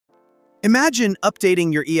Imagine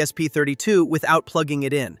updating your ESP32 without plugging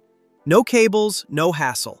it in. No cables, no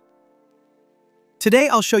hassle. Today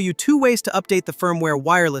I'll show you two ways to update the firmware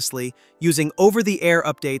wirelessly using over-the-air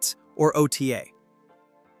updates or OTA.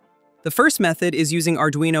 The first method is using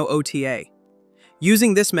Arduino OTA.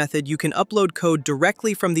 Using this method, you can upload code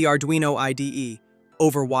directly from the Arduino IDE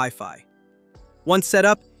over Wi-Fi. Once set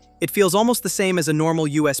up, it feels almost the same as a normal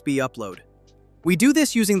USB upload. We do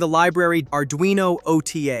this using the library Arduino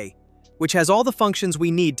OTA, which has all the functions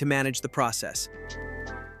we need to manage the process.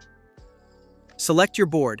 Select your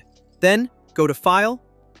board, then go to File,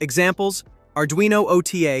 Examples, Arduino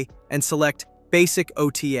OTA, and select Basic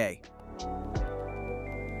OTA.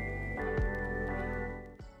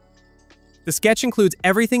 The sketch includes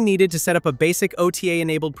everything needed to set up a basic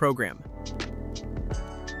OTA-enabled program.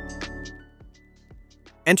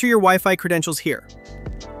 Enter your Wi-Fi credentials here.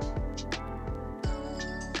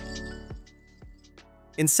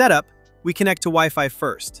 In Setup, we connect to Wi-Fi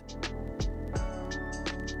first.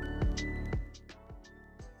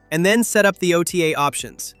 And then set up the OTA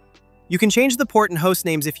options. You can change the port and host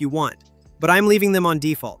names if you want, but I'm leaving them on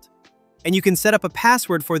default. And you can set up a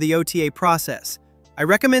password for the OTA process. I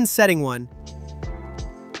recommend setting one.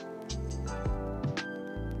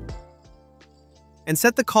 And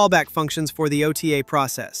set the callback functions for the OTA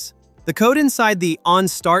process. The code inside the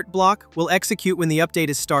onStart block will execute when the update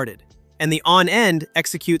is started, and the onEnd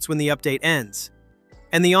executes when the update ends.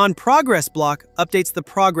 And the onProgress block updates the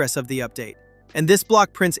progress of the update, and this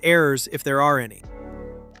block prints errors if there are any.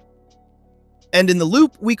 And in the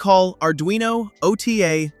loop, we call Arduino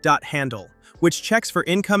OTA.handle, which checks for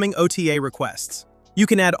incoming OTA requests. You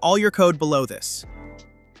can add all your code below this.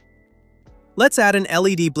 Let's add an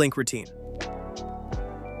LED blink routine.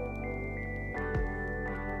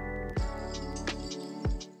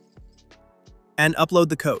 And upload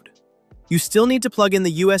the code. You still need to plug in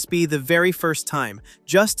the USB the very first time,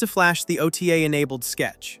 just to flash the OTA-enabled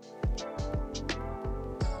sketch.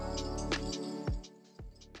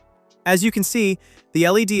 As you can see, the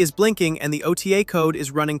LED is blinking and the OTA code is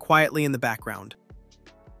running quietly in the background.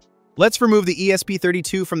 Let's remove the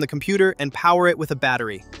ESP32 from the computer and power it with a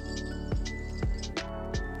battery.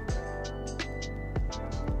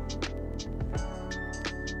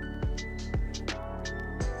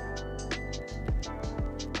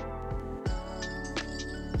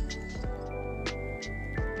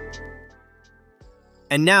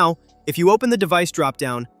 And now, if you open the device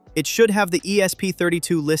dropdown, it should have the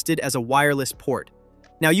ESP32 listed as a wireless port.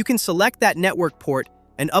 Now you can select that network port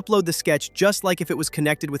and upload the sketch just like if it was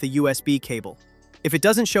connected with a USB cable. If it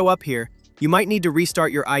doesn't show up here, you might need to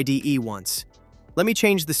restart your IDE once. Let me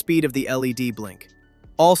change the speed of the LED blink.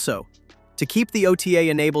 Also, to keep the OTA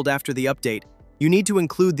enabled after the update, you need to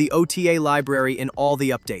include the OTA library in all the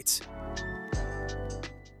updates.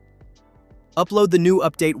 Upload the new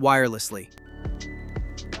update wirelessly.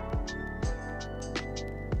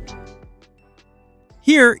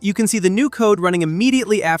 Here, you can see the new code running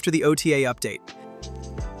immediately after the OTA update.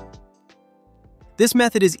 This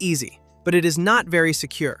method is easy, but it is not very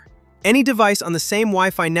secure. Any device on the same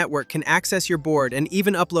Wi-Fi network can access your board and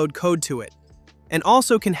even upload code to it, and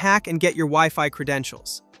also can hack and get your Wi-Fi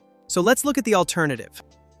credentials. So let's look at the alternative.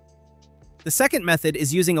 The second method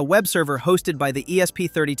is using a web server hosted by the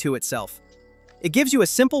ESP32 itself. It gives you a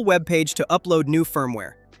simple web page to upload new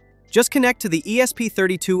firmware. Just connect to the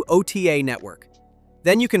ESP32 OTA network.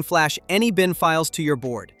 Then you can flash any bin files to your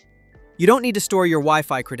board. You don't need to store your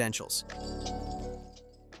Wi-Fi credentials.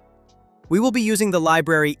 We will be using the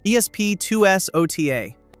library ESP32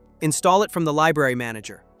 OTA. Install it from the library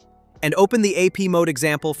manager, and open the AP mode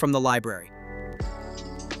example from the library.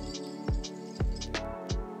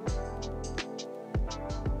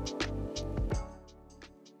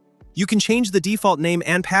 You can change the default name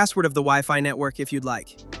and password of the Wi-Fi network if you'd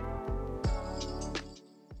like.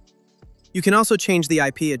 You can also change the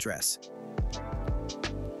IP address.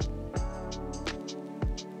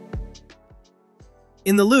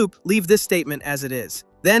 In the loop, leave this statement as it is.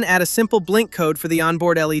 Then add a simple blink code for the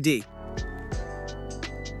onboard LED.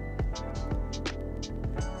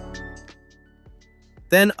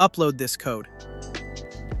 Then upload this code.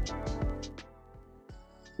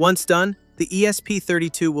 Once done, the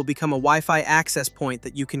ESP32 will become a Wi-Fi access point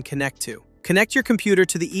that you can connect to. Connect your computer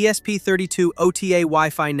to the ESP32 OTA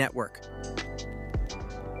Wi-Fi network.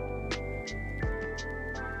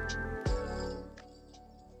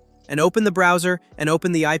 And open the browser and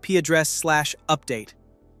open the IP address /update.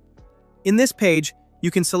 In this page, you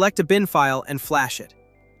can select a bin file and flash it.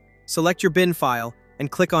 Select your bin file and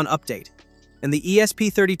click on Update, and the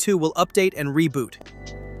ESP32 will update and reboot.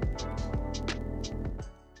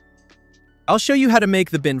 I'll show you how to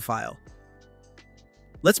make the bin file.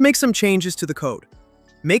 Let's make some changes to the code.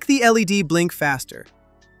 Make the LED blink faster.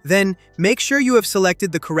 Then, make sure you have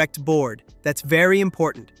selected the correct board. That's very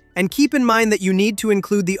important. And keep in mind that you need to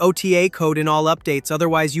include the OTA code in all updates,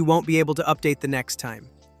 otherwise you won't be able to update the next time.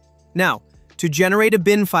 Now, to generate a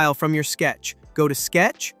bin file from your sketch, go to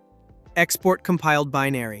Sketch, Export Compiled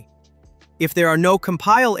Binary. If there are no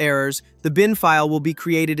compile errors, the bin file will be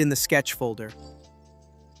created in the Sketch folder.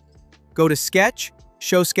 Go to Sketch,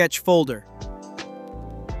 Show Sketch Folder.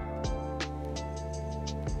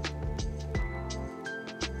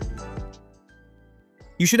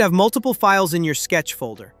 You should have multiple files in your Sketch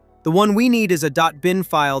folder. The one we need is a .bin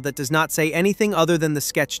file that does not say anything other than the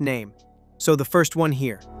sketch name. So the first one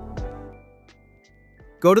here.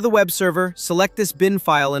 Go to the web server, select this bin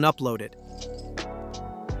file and upload it.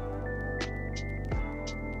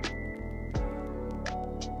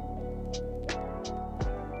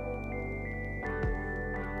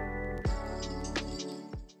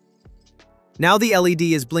 Now the LED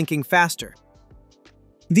is blinking faster.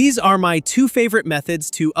 These are my two favorite methods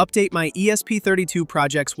to update my ESP32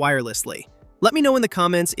 projects wirelessly. Let me know in the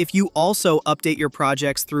comments if you also update your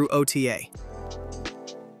projects through OTA.